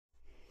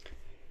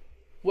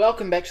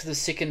Welcome back to the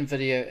second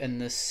video in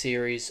this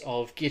series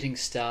of getting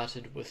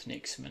started with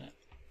NextMinute.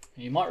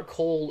 You might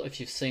recall, if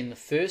you've seen the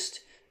first,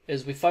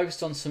 is we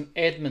focused on some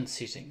admin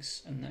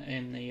settings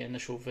in the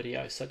initial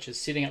video, such as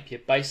setting up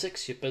your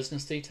basics, your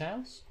business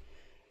details,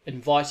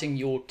 inviting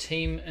your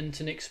team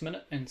into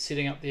NextMinute and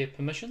setting up their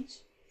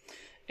permissions,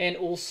 and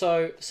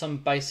also some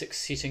basic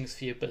settings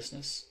for your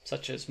business,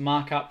 such as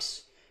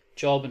markups,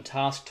 job and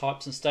task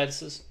types and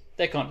statuses,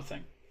 that kind of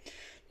thing.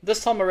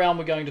 This time around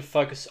we're going to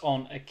focus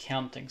on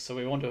accounting, so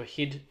we want to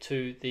head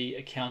to the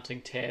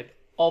accounting tab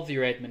of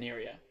your admin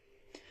area.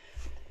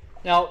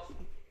 Now,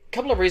 a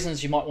couple of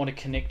reasons you might want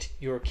to connect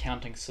your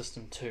accounting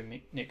system to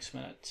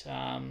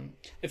NextMinute.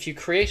 If you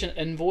create an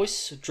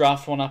invoice,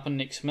 draft one up in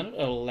NextMinute,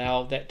 it'll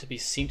allow that to be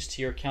sent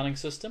to your accounting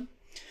system.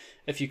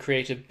 If you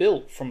create a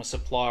bill from a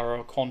supplier or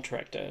a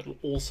contractor, it'll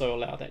also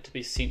allow that to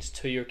be sent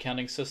to your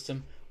accounting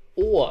system.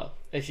 Or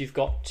if you've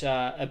got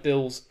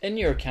bills in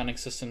your accounting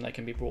system, they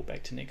can be brought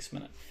back to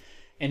NextMinute.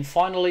 And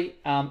finally,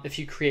 if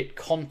you create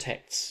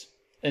contacts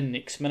in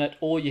NextMinute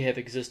or you have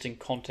existing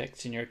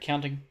contacts in your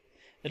accounting,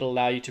 it'll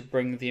allow you to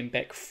bring them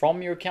back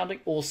from your accounting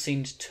or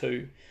send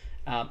to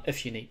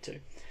if you need to.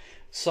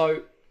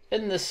 So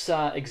in this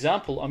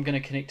example, I'm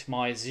going to connect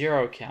my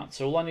Xero account.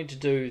 So all I need to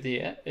do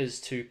there is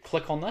to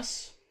click on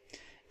this,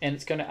 and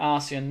it's going to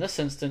ask you in this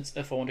instance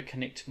if I want to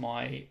connect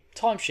my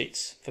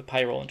timesheets for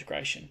payroll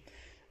integration.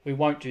 We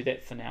won't do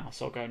that for now,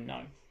 so I'll go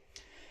no.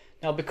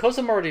 Now, because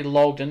I'm already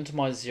logged into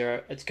my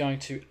Xero, it's going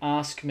to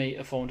ask me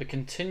if I want to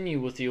continue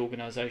with the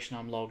organization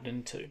I'm logged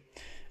into.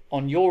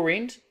 On your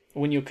end,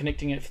 when you're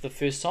connecting it for the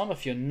first time,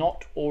 if you're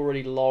not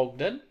already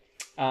logged in,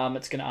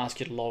 it's going to ask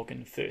you to log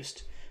in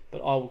first.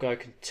 But I will go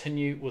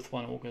continue with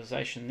one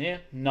organization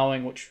there,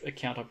 knowing which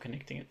account I'm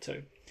connecting it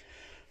to.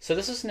 So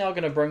this is now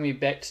going to bring me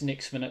back to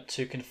NextMinute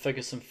to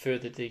configure some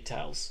further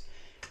details.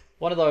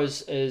 One of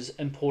those is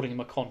importing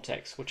my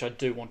contacts, which I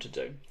do want to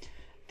do.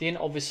 Then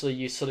obviously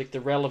you select the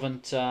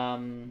relevant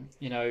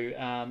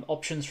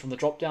options from the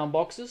drop-down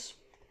boxes.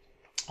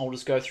 I'll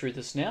just go through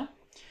this now.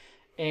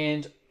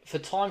 And for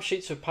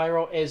timesheets for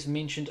payroll, as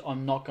mentioned,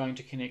 I'm not going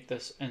to connect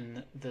this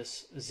in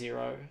this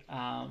Xero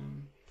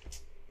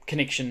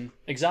connection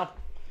example.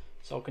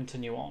 So I'll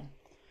continue on.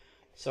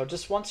 So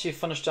just once you've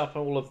finished up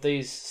all of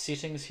these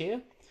settings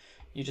here,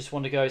 you just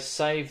want to go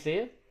save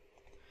there.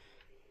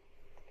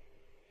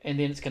 And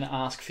then it's going to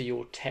ask for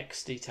your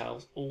tax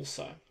details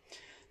also.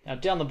 Now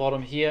down the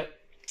bottom here,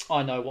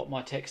 I know what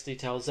my tax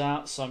details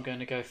are, so I'm going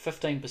to go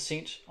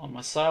 15% on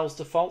my sales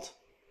default,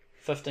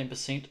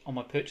 15% on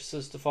my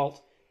purchases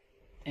default,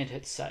 and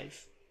hit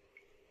save.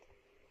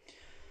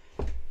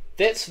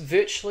 That's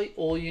virtually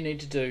all you need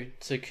to do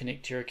to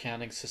connect your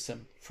accounting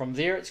system. From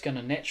there, it's going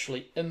to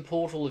naturally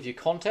import all of your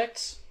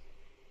contacts.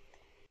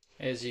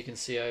 As you can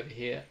see over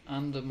here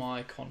under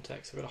my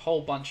contacts, I've got a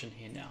whole bunch in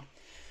here now.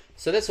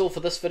 So that's all for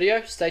this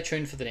video. Stay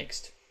tuned for the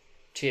next.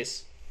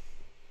 Cheers.